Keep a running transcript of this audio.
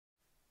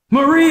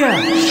Maria!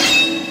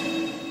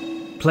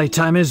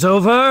 Playtime is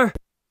over!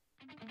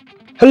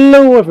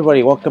 Hello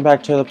everybody, welcome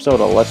back to the episode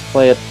of Let's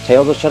Play a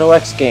Tales of Shadow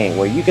X game,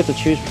 where you get to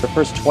choose for the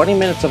first 20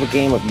 minutes of a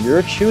game of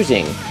your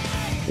choosing.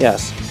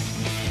 Yes.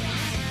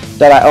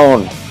 That I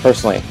own,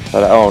 personally.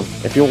 That I own.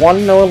 If you want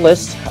to know a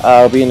list,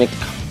 it'll be in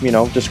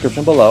the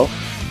description below.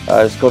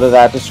 Just go to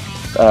that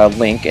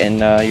link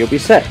and you'll be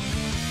set.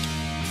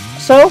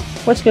 So,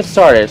 let's get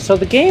started. So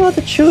the game of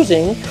the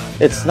choosing,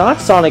 it's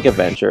not Sonic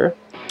Adventure.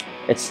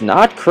 It's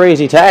not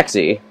Crazy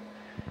Taxi.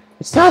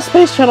 It's not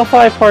Space Channel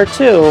 5 Part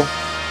 2.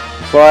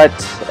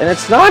 And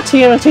it's not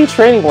TMNT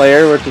Training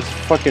Layer, which is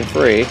fucking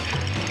free.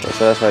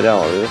 So that's why I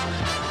downloaded it.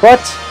 But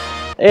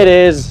it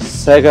is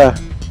Sega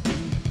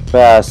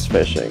Bass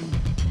Fishing.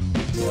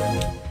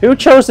 Who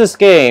chose this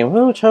game?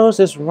 Who chose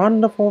this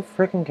wonderful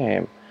freaking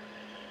game?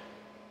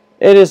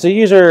 It is the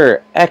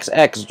user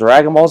XX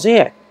Dragon Ball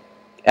Z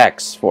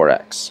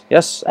X4X.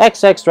 Yes,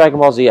 XX Dragon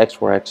Ball Z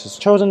X4X has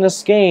chosen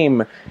this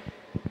game.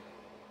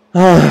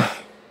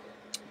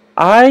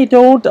 I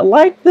don't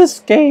like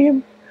this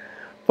game,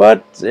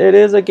 but it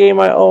is a game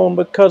I own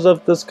because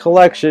of this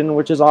collection,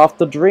 which is off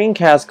the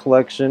Dreamcast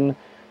collection,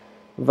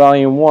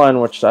 Volume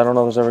 1, which I don't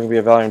know if there's ever going to be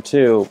a Volume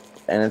 2,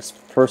 and it's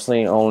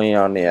personally only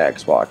on the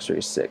Xbox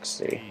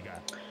 360.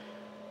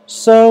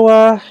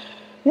 So,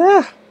 yeah.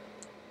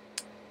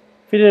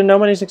 If you didn't know,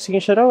 my name is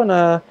EXCEEDINGSHADOW, and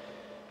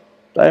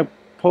I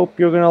hope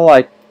you're going to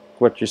like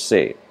what you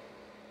see.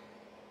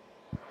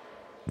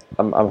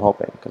 I'm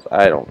hoping, because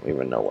I don't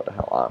even know what the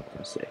hell I'm going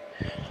to see.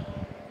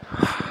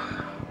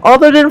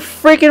 Other than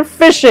freaking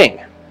fishing!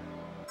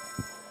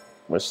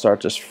 Let's start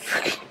this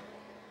freaking...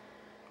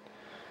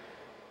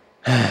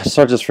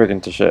 start this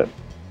freaking to shit.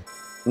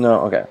 No,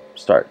 okay.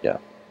 Start, yeah.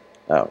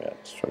 Oh, yeah.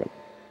 Just freaking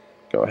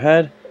go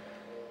ahead.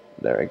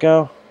 There we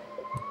go.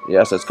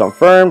 Yes, it's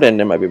confirmed, and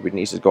then my baby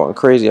niece is going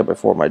crazy up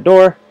before my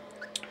door.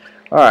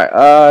 Alright,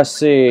 let's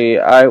see.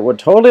 I would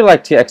totally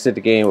like to exit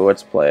the game, but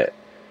let's play it.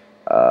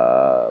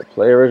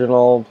 Play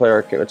original, play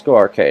arcade. Let's go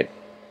arcade.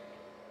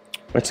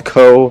 Let's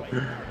go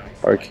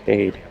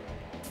arcade.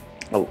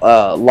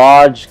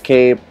 Lodge,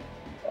 Cape,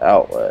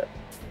 outlet,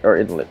 or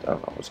inlet. I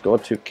don't know. Let's go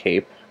to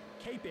Cape.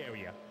 Cape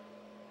area.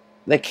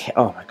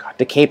 Oh my god,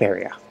 the Cape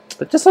area.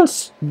 That just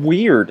sounds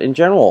weird in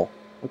general.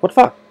 Like, what the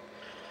fuck?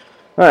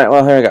 Alright,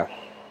 well, here we go.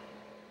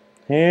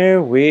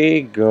 Here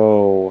we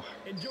go.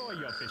 Enjoy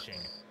your fishing.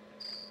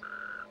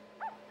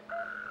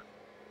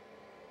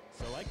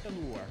 Select the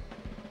lure.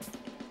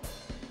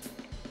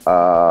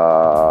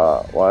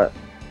 What?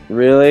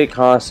 Really?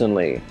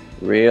 Constantly.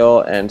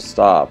 Reel and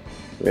stop.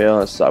 Reel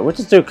and stop. What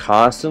does do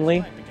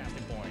constantly?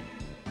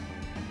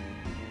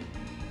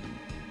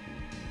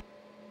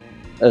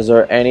 Is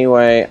there any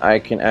way I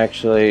can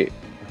actually...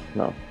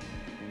 No.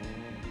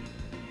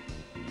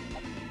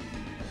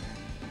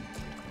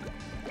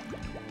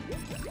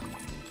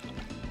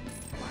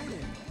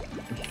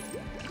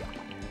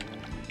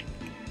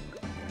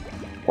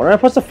 Where am I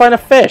supposed to find a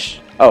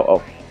fish?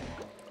 Oh.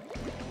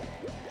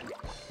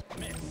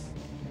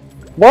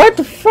 What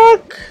the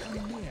fuck?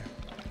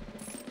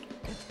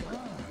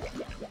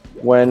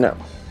 When...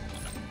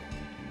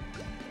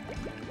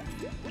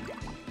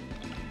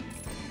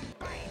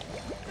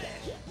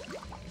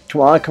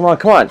 Come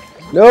on.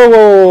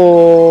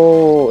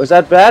 No! Is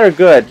that bad or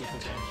good?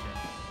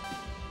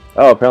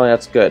 Oh, apparently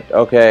that's good.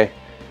 Okay.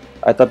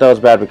 I thought that was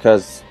bad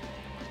because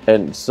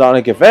in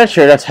Sonic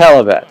Adventure, that's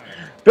hella bad.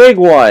 Big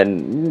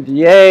one!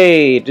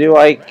 Yay! Do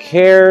I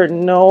care?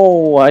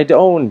 No, I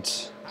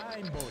don't.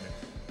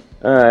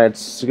 Alright,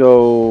 let's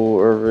go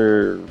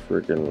over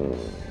freaking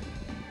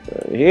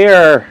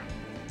here.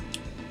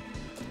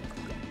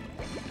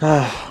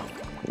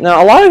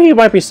 Now, a lot of you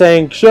might be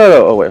saying,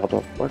 Shadow. Oh, wait, hold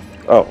on. What?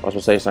 Oh, I was going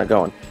to say it's not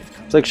going.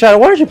 It's like, Shadow,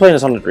 why aren't you playing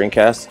this on the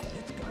Dreamcast?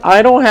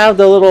 I don't have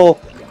the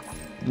little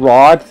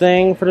rod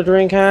thing for the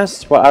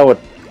Dreamcast. Well, I would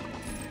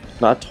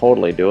not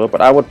totally do it,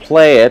 but I would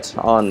play it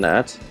on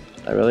that.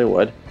 I really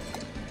would.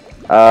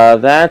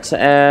 That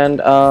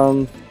and,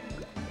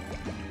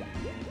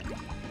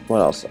 what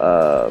else?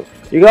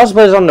 You can also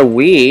play this on the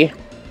Wii.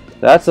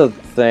 That's a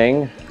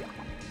thing.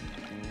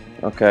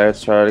 Okay,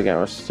 let's try it again.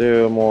 Let's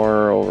do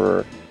more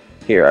over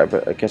here.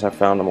 I guess I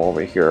found them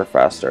over here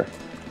faster.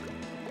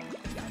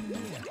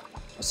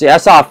 See, I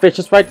saw a fish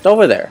just right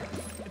over there.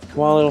 Come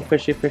on, little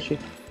fishy.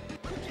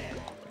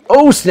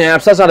 Oh,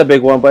 snaps! That's not a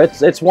big one,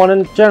 but it's one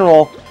in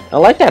general. I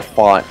like that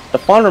font. The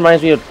font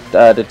reminds me of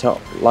the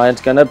line's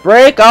gonna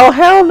break. Oh,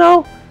 hell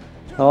no!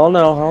 Oh,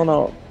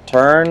 no.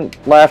 Turn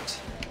left.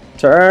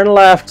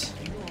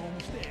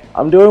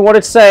 I'm doing what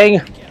it's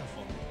saying.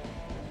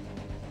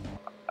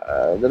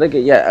 Did I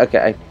get? Yeah,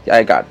 okay.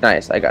 I got it.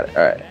 Nice. I got it.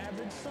 Alright.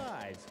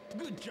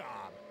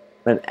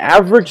 An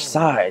average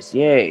size.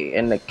 Yay.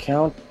 And the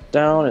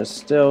countdown is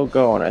still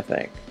going, I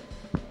think.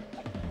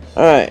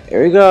 Alright,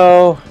 here we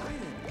go.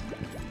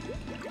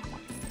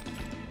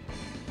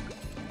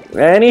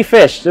 Any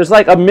fish. There's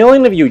like a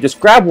million of you.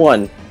 Just grab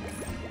one.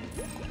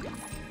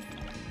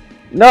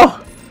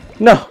 No.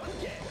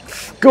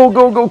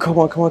 Go. Come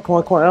on.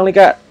 I only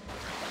got...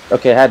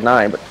 Okay, I had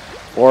 9, but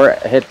 4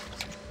 hit...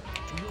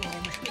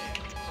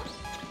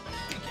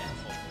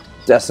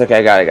 Yes, okay,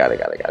 I got it.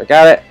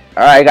 Alright,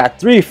 I got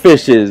 3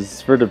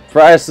 fishes for the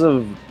price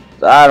of,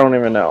 I don't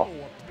even know. Oh, a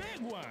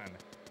big one.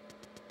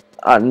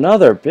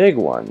 Another big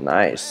one,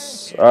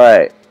 nice.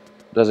 Alright,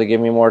 does it give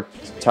me more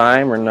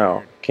time or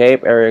no?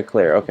 Cape, area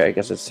clear. Okay, I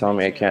guess it's telling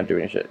me I can't do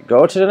any shit.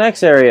 Go to the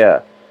next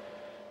area.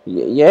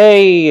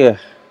 Yay!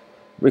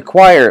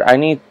 Required, I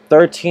need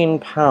 13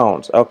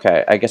 pounds.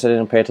 Okay, I guess I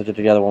didn't pay attention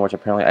to the other one, which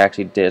apparently I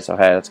actually did, so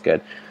hey, that's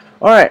good.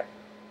 Alright.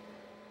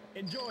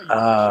 Enjoy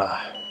your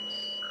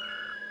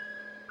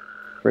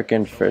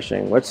Freaking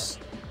fishing. What's...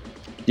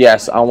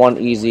 Yes, I want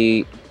easy,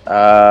 in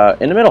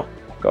the middle.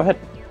 Go ahead.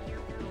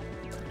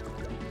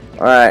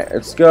 Alright,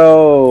 let's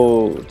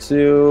go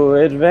to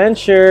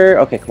adventure.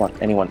 Okay, come on.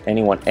 Anyone.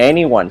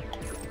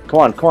 Come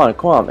on.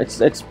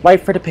 It's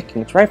right for the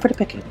picking. It's right for the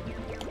picking.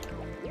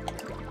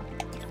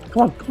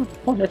 Come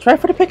on. It's right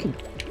for the picking.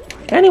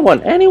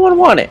 Anyone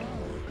want it?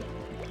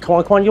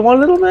 Come on. You want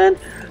a little man?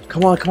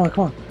 Come on.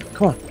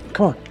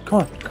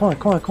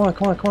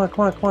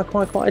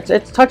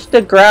 It's touched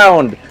the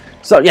ground.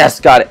 So yes,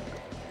 got it.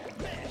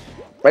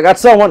 I got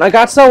someone.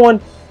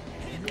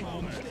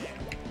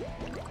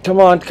 Come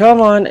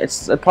on.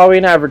 It's probably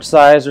an average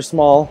size or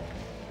small.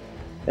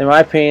 In my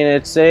opinion,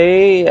 it's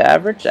a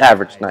average.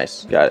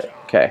 Nice, got it.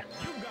 Okay,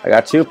 I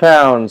got 2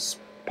 pounds.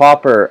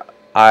 Popper,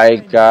 I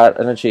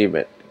got an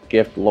achievement.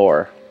 Gift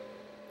lore.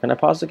 Can I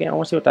pause the game? I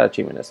want to see what that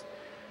achievement is.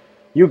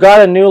 You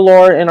got a new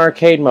lore in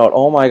arcade mode.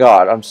 Oh my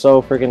god, I'm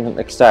so freaking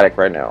ecstatic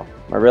right now.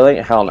 Am I really?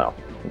 Hell no.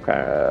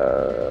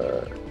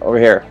 Okay, over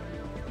here.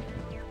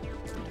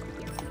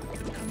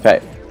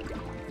 Okay.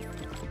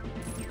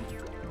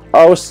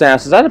 Oh,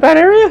 snaps. Is that a bad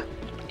area?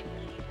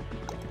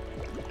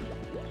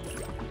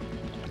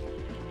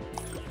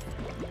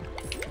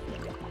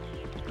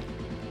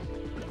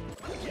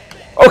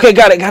 Okay,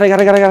 got it.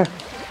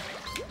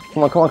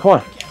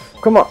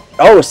 Come on.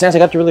 Oh, snaps, I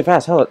got you really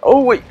fast. Hella.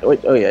 Oh, wait.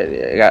 Oh,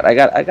 yeah. I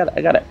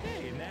got it.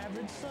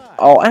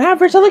 Oh, an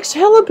average? That looks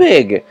hella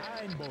big.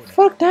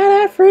 Fuck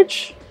that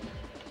average.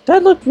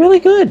 That looked really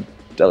good.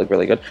 That looked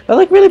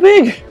really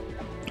big.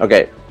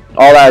 Okay.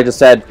 All that I just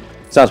said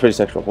sounds pretty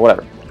sexual, but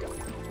whatever.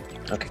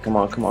 Okay, come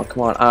on.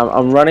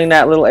 I'm running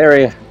that little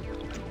area.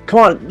 Come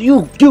on,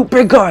 you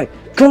big guy.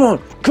 Come on,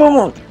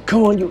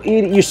 you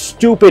idiot, you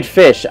stupid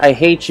fish. I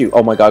hate you.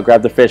 Oh my god,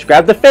 grab the fish.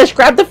 Grab the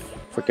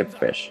freaking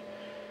fish.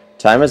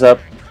 Time is up.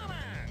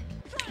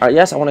 Alright,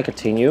 yes, I want to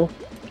continue.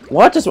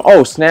 What?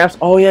 Oh, snaps.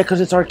 Oh yeah, because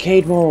it's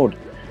arcade mode.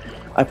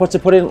 I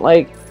put in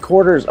like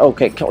quarters.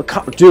 Okay,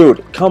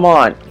 dude, come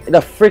on. The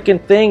freaking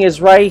thing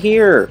is right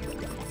here.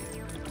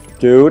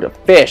 Dude,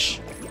 fish.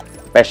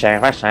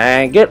 Fishing.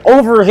 Get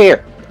over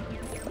here.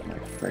 Oh my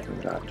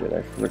freaking god, dude,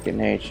 I freaking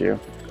hate you.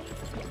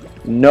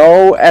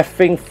 No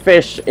effing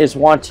fish is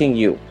wanting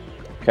you.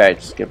 Okay,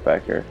 just get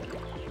back here.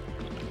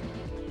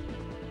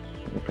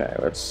 Okay,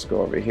 let's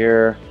go over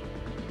here.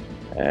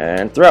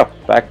 And throw.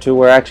 Back to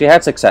where I actually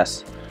had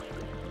success.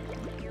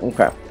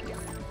 Okay.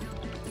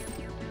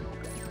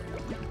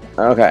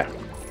 Okay.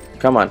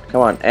 Come on.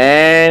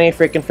 Any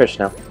freaking fish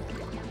now.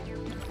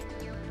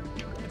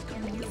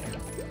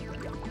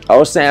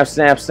 Oh, snaps.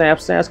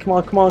 Come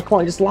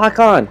on. Just lock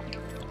on.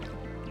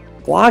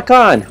 Lock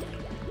on.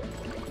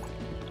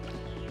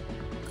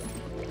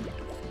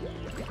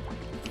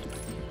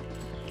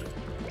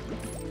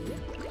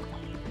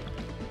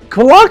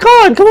 Lock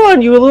on. Come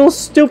on, you little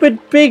stupid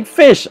big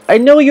fish. I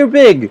know you're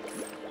big.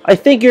 I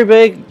think you're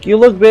big. You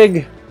look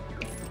big.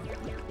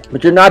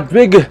 But you're not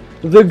big.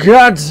 The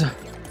gods.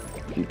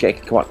 Okay,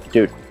 come on,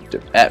 dude.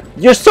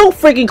 You're so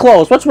freaking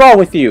close. What's wrong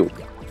with you?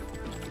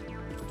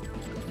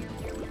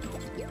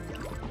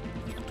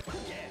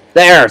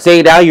 There,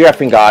 see, now you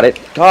effing got it.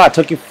 God, it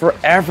took you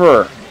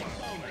forever.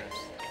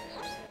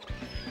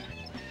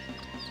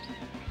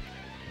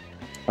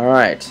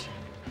 Alright.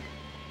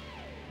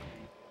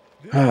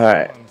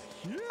 Alright.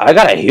 I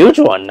got a huge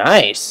one.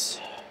 Nice.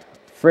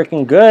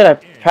 Freaking good. I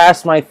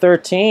passed my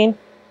 13.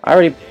 I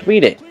already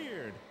beat it.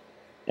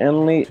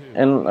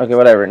 Okay,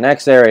 whatever.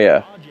 Next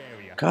area.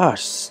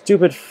 Gosh,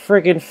 stupid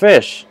freaking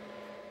fish.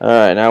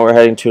 Alright, now we're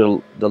heading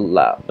to the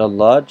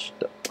lodge.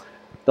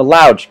 The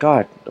lounge.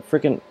 God, the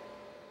freaking...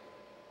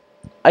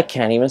 I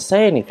can't even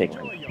say anything.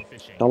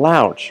 The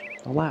lounge.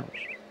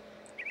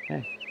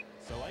 Okay.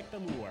 Select the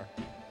lure.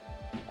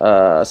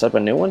 Set up a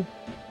new one.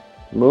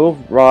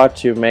 Move rod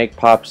to make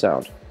pop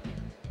sound.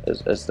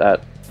 Is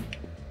that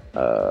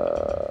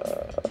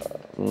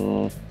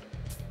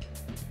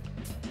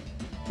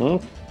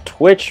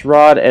Twitch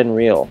rod and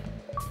reel.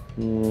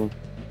 I'm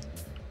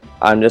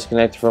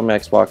disconnected from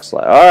Xbox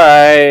Live.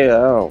 Alright, I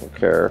don't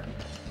care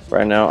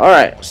right now.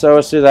 Alright, so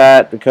let's do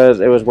that because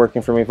it was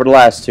working for me for the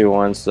last 2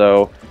 ones,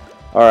 so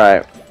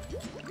alright.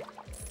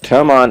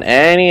 Come on,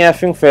 any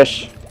effing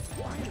fish.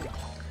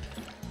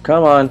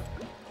 Come on,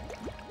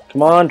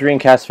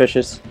 Dreamcast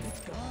fishes.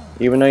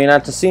 Even though you're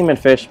not the seaman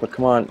fish, but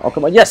come on. Oh,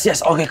 come on. Yes.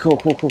 Okay, cool.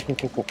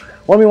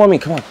 One me.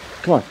 Come on.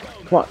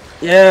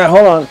 Yeah,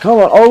 hold on. Come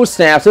on. Oh,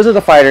 snaps. This is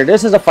a fighter.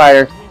 It's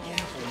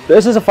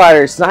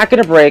not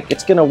going to break.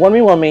 It's going to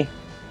 1v1 me.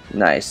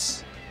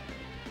 Nice.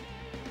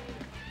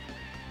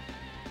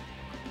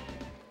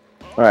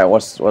 All right,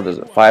 what is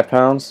it? 5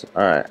 pounds.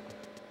 All right.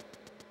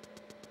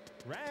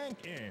 Rank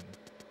in.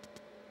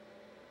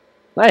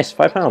 Nice,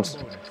 5 pounds.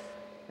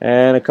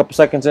 And a couple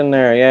seconds in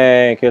there.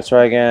 Yay! Let's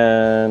try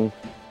again.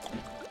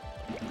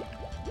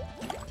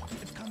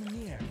 It's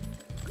coming near.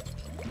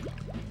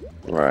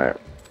 All right.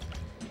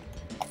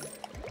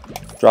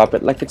 Drop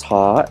it like it's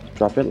hot.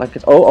 Drop it like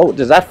it's. Oh!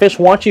 Does that fish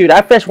want you?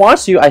 That fish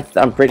wants you.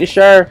 I'm pretty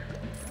sure.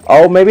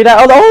 Oh, maybe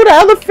that. Oh, the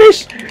other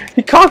fish.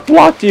 He cock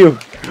blocked you.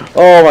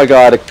 Oh my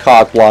God, a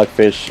cock block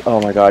fish.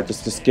 Oh my God,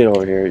 just get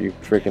over here, you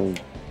freaking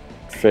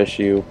fish,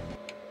 you.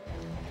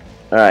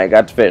 All right,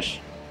 got the fish.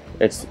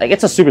 It's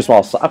a super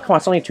small. Oh, come on,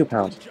 it's only 2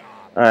 pounds.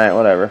 All right,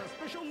 whatever.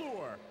 Special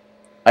lure.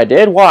 I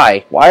did.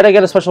 Why? Why did I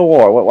get a special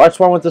lure? What's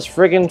wrong with this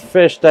friggin'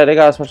 fish that I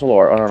got a special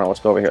lure? I don't know. Let's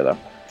go over here though.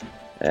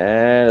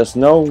 And there's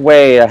no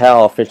way the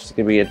hell a fish is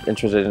gonna be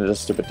interested in this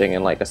stupid thing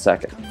in like a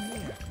second.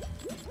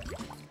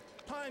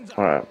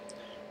 All right,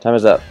 time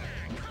is up.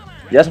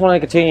 Yes, want to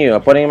continue.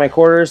 I'm putting in my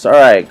quarters. All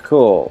right,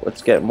 cool.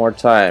 Let's get more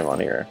time on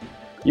here.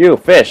 You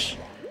fish.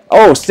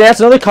 Oh, that's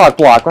another cock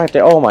block right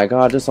there. Oh my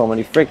God, there's so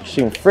many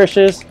freaking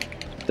fishes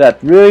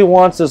that really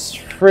wants this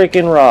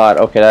freaking rod.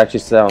 Okay, that actually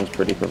sounds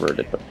pretty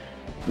perverted, but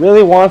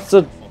really wants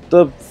the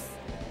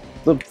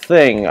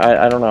thing.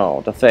 I don't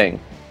know, the thing.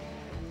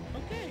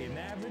 Okay, an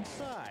average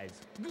size.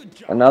 Good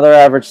job. Another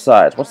average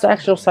size. What's the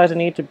actual size I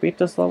need to beat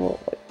this level?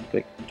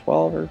 Like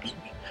 12 or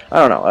something? I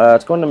don't know.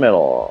 Let's go in the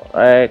middle,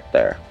 right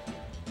there.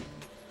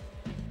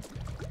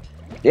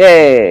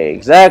 Yay!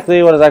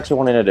 Exactly what I was actually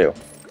wanting to do.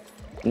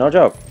 No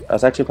joke. I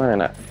was actually planning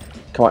that.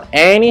 Come on,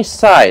 any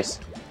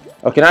size.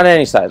 Okay, not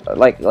any size.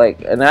 Like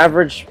an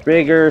average,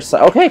 bigger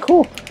size. Okay,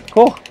 cool.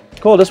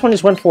 This one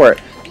just went for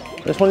it.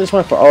 This one just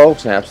went for. Oh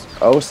snaps!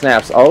 Oh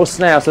snaps! Oh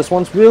snaps! This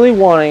one's really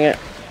wanting it.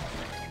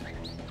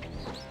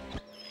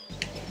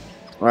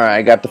 All right,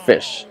 I got the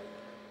fish.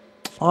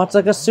 Oh, it's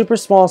like a super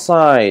small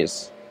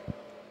size.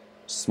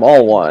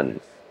 Small one.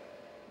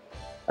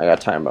 I got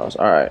time bonus.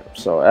 Alright,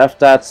 so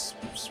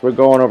we're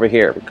going over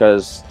here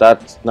because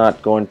that's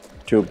not going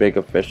too big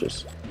of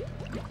fishes.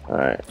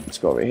 Alright, let's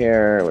go over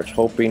here, which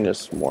hoping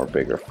there's more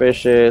bigger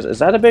fishes. Is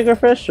that a bigger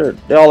fish or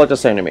they all look the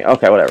same to me?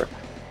 Okay, whatever.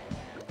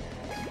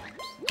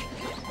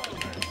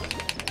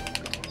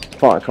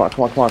 Come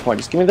on.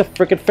 Just give me the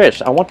freaking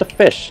fish. I want the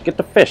fish. Get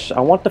the fish.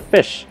 I want the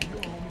fish.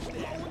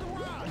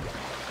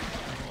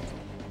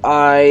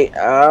 I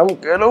am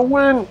gonna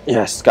win.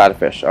 Yes, got a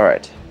fish.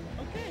 Alright.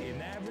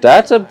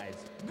 That's a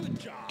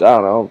I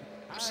don't know,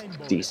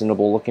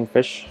 decentable looking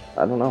fish.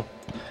 I don't know.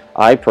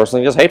 I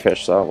personally just hate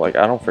fish, so like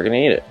I don't freaking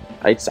eat it.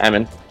 I eat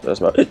salmon. That's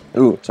about it.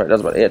 Ooh, sorry,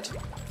 that's about it.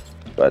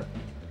 But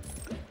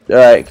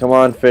alright, come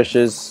on,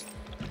 fishes.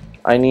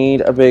 I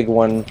need a big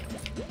one.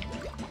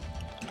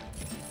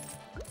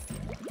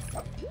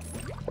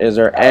 Is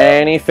there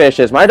any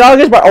fishes? My dog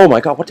is oh my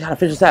God, what kind of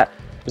fish is that?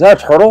 Is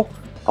that a turtle?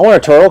 I want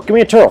a turtle. Give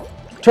me a turtle.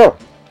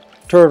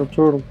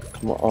 Turtle.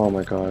 Come on. Oh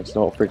my God, it's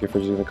no freaking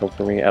fish is gonna come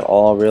for me at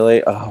all,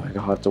 really? Oh my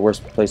God, it's the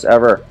worst place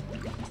ever.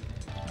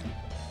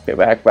 Okay,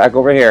 back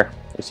over here.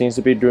 It seems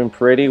to be doing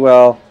pretty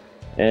well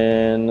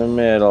in the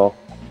middle.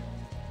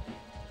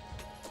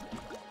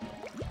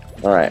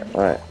 Alright.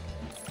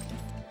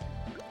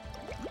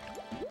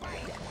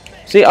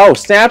 See, oh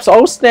snaps,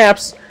 okay.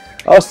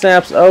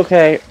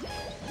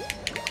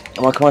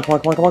 Come on.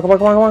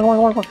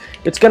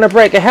 It's gonna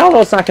break. Hell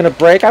no, it's not gonna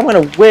break. I'm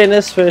gonna win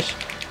this fish.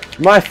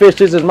 My fish,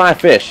 this is my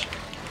fish.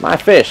 My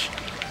fish.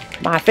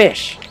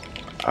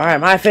 Alright,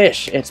 my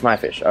fish. It's my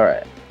fish.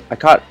 Alright. I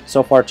caught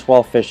so far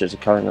 12 fishes.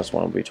 Counting this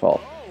one will be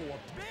 12.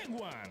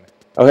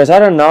 Okay, is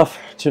that enough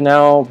to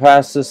now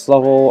pass this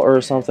level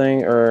or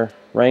something? Or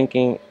rank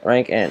in?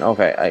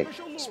 Okay,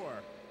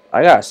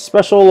 I got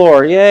special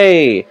lure.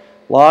 Yay!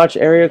 Lodge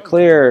area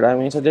cleared. That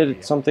means I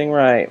did something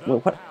right.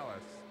 Wait, what?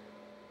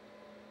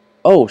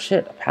 Oh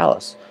shit, a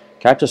palace.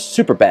 Catch a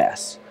super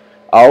bass.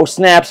 Oh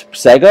snaps,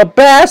 Sega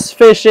bass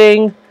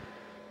fishing!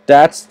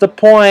 That's the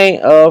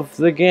point of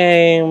the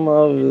game,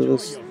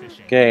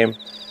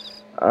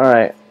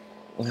 Alright.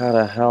 How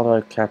the hell do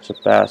I catch a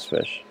bass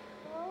fish?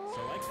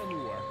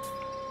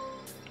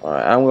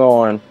 Alright, I'm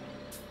going.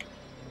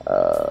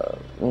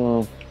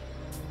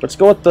 Let's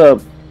go with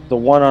the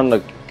one on the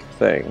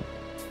thing.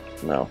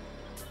 No.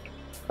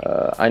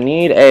 I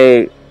need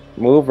a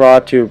move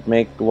rod to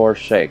make lure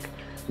shake.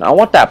 Now I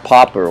want that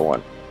popper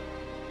one.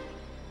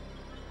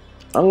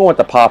 I'm going with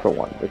the popper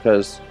one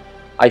because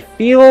I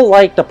feel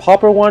like the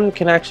popper one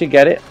can actually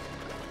get it.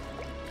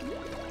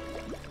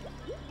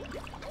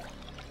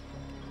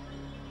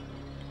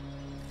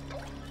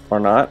 Or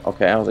not?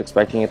 Okay, I was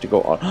expecting it to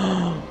go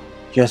on.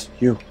 Yes,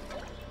 you.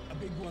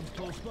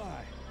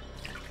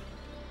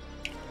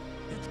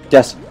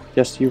 Yes,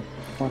 you.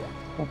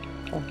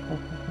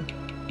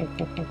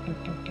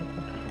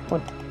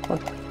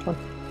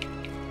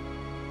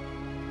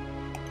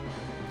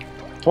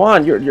 Come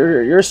on,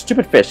 you're a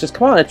stupid fish. Just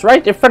come on, it's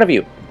right in front of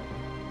you.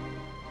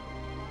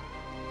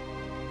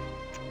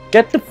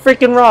 Get the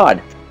freaking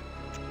rod.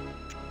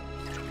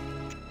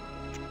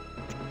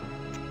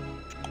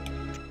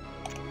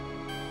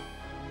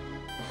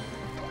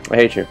 I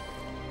hate you.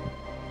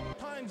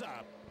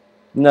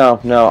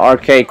 No, no,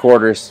 arcade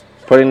quarters.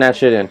 Putting that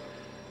shit in.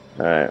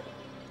 Alright.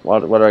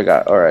 What do I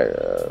got? Alright,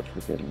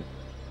 freaking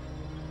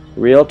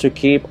reel to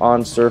keep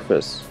on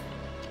surface.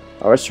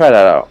 Oh, let's try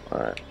that out.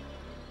 Alright.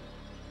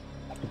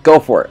 Go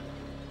for it.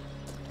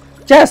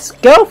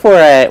 Just go for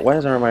it! Why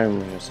does it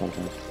remind me of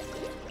something?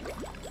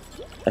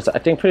 I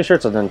think pretty sure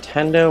it's a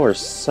Nintendo or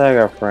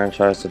Sega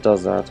franchise that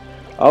does that.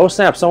 Oh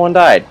snap, someone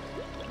died.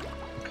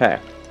 Okay.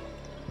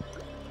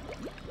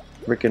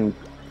 Freaking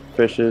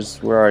fishes,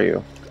 where are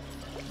you?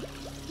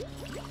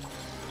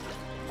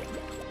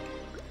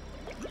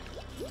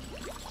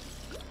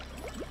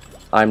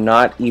 I'm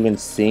not even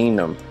seeing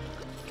them.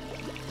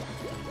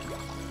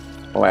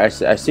 Oh, I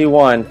see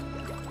one.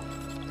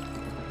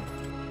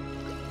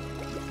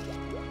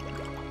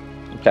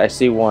 Okay, I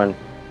see one.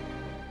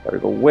 Gotta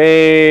go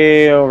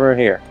way over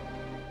here.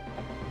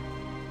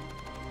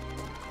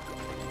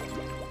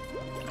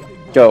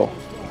 Go.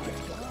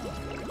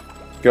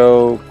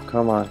 Go.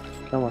 Come on.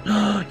 Come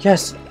on.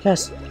 Yes.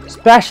 Yes.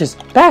 Bashes.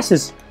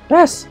 Basses.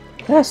 Bass.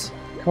 Bass.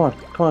 Come on.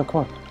 Come on. Come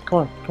on. Come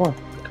on. Come on.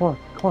 Come on.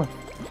 Come on.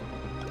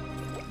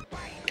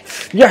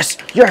 Yes.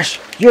 Yes.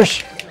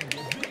 Yes.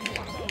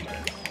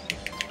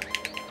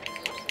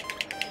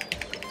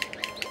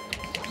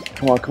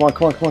 Come on. Come on.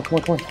 Come on. Come on. Come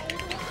on. Come on.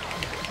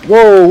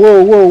 Whoa.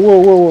 Whoa. Whoa. Whoa.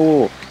 Whoa. Whoa.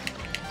 Whoa.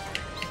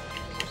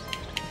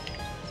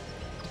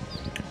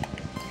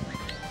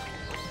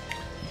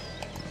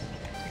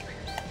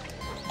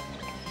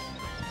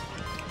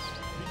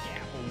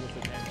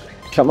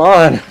 Come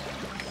on!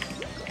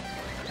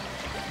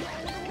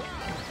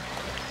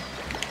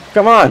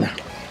 Come on!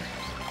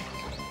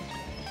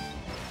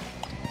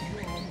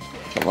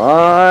 Come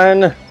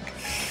on!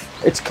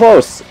 It's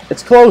close!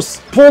 It's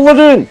close! Pull it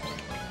in!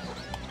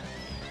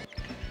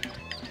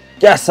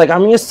 Yes, I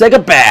got me a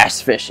Sega bass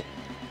fishing.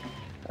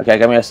 Okay, I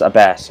got me a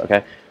bass,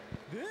 okay?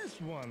 This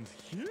one's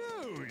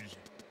huge.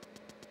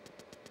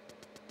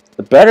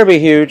 It better be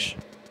huge.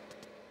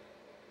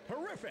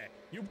 Terrific.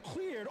 You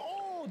cleared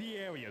all the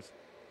areas.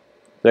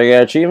 Did I get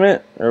an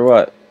achievement? Or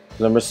what?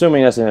 'Cause I'm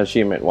assuming that's an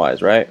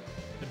achievement-wise, right?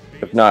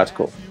 If not, it's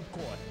cool.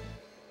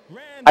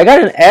 I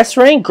got an S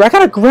rank? I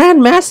got a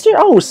Grandmaster?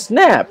 Oh,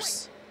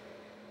 snaps!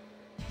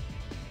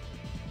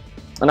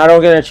 And I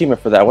don't get an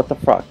achievement for that. What the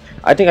fuck?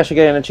 I think I should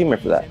get an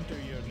achievement for that.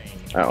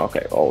 Oh,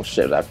 okay. Oh,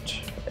 shit. That,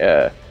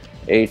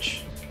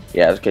 H.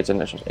 Yeah, okay, it's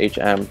initials.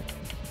 HM.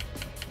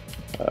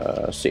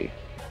 C.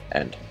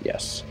 And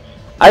yes.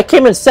 I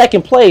came in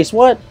second place.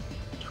 What?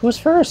 Who's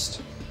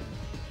first?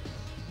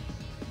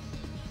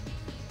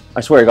 I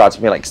swear to God, it's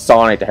gonna be like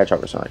Sonic the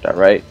Hedgehog or something like that,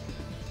 right?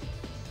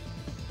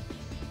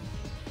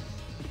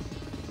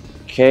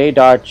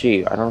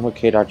 K.G. I don't know who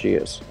K.G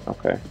is.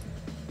 Okay.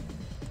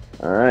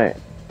 Alright.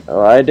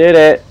 Oh, I did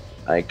it.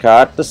 I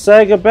caught the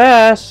Sega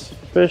bass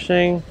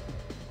fishing.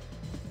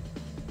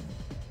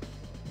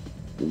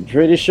 I'm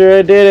pretty sure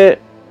I did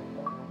it.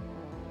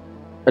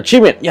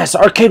 Achievement. Yes,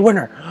 arcade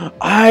winner.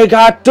 I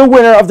got the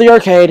winner of the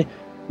arcade.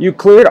 You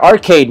cleared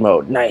arcade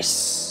mode.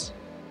 Nice.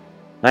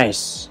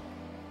 Nice.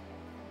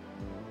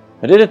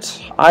 I did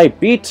it. I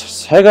beat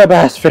Sega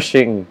bass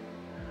fishing.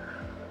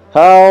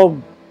 How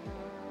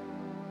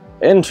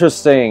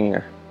interesting.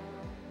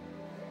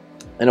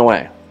 In a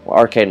way. Well,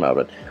 arcade mode,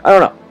 but I don't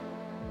know.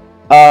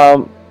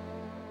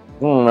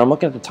 I'm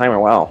looking at the timer.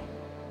 Wow.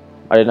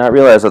 I did not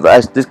realize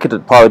that this could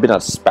have probably been a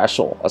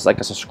special. As like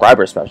a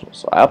subscriber special.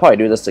 So I'll probably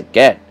do this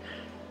again.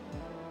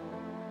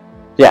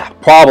 Yeah,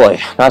 probably.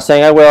 Not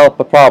saying I will,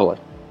 but probably.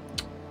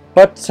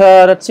 But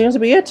that seems to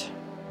be it.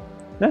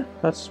 Yeah,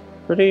 that's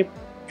pretty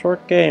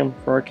short game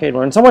for arcade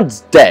mode. And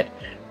someone's dead.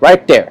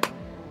 Right there.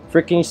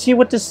 Freaking, you see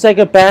what this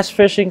Sega bass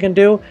fishing can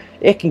do?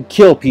 It can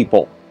kill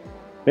people.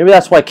 Maybe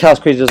that's why Chaos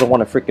Crazy doesn't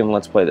want to freaking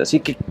let's play this. He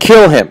could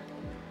kill him.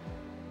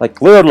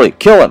 Like, literally,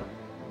 kill him.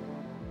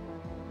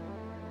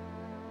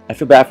 I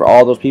feel bad for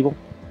all those people.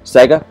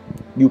 Sega,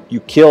 you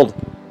killed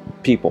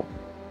people.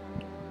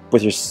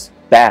 With your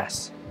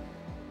bass.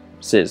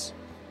 Sizz.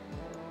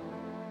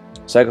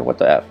 Sega, what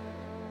the F?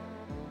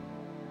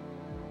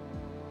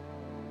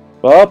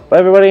 Well,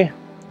 everybody,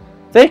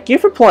 thank you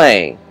for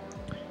playing.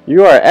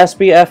 You are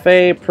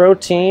SBFA Pro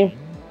Team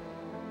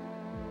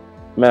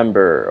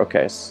member.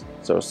 Okay,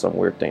 so some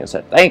weird thing that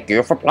said, thank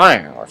you for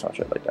playing, or some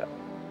shit like that.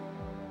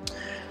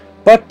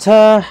 But,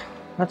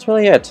 that's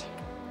really it.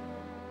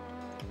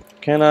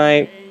 Can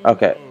I...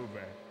 Okay.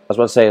 I was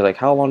about to say, like,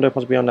 how long do I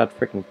supposed to be on that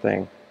freaking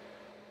thing?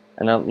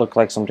 And that looked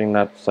like something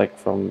that's, like,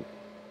 from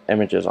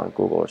images on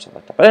Google or something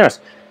like that. But anyways,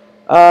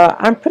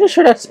 I'm pretty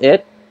sure that's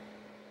it.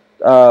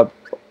 I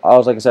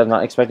was, like I said,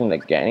 not expecting to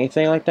get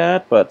anything like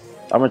that, but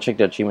I'm gonna check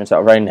the achievements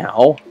out right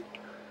now.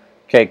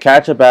 Okay,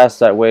 catch a bass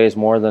that weighs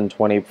more than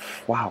 20...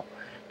 Wow.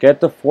 Get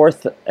the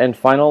fourth and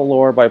final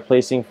lure by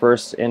placing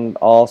first in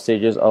all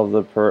stages of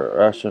the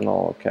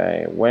professional.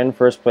 Okay. Win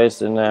first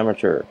place in the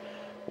amateur.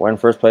 Win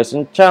first place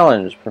in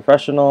challenge.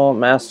 Professional,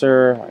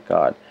 master. Oh my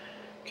God.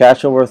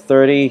 Catch over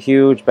 30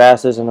 huge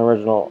basses in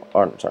original...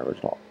 Or, sorry,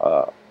 original.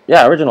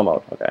 Yeah, original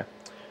mode. Okay.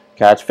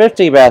 Catch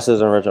 50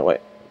 basses in original... Wait.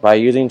 By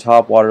using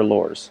top water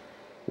lures.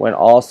 Win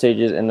all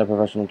stages in the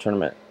professional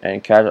tournament.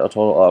 And catch a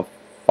total of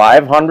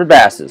 500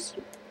 basses.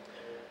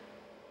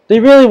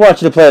 They really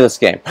want you to play this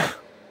game.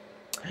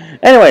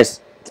 Anyways,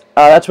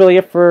 that's really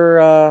it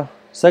for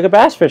Sega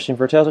Bass Fishing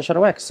for Tales of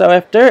Shadow X. So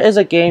if there is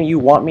a game you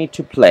want me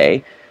to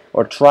play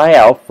or try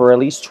out for at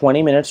least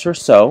 20 minutes or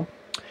so,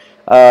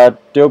 there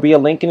will be a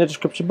link in the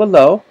description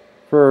below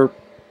for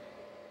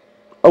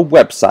a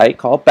website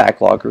called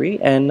Backloggery,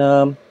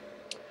 and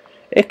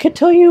it could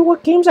tell you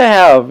what games I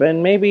have,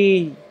 and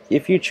maybe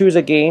if you choose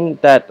a game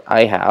that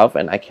I have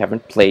and I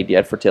haven't played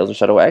yet for Tales of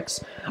Shadow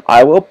X,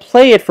 I will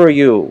play it for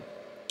you,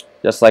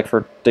 just like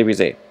for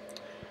DBZ.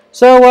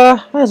 So,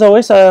 as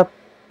always,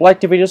 like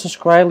the video,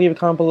 subscribe, leave a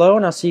comment below,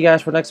 and I'll see you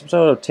guys for the next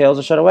episode of Tales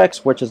of Shadow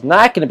X, which is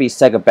not going to be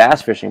Sega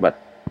Bass Fishing, but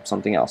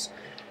something else.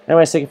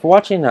 Anyways, thank you for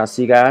watching, and I'll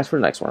see you guys for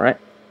the next one, right?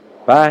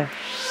 Bye.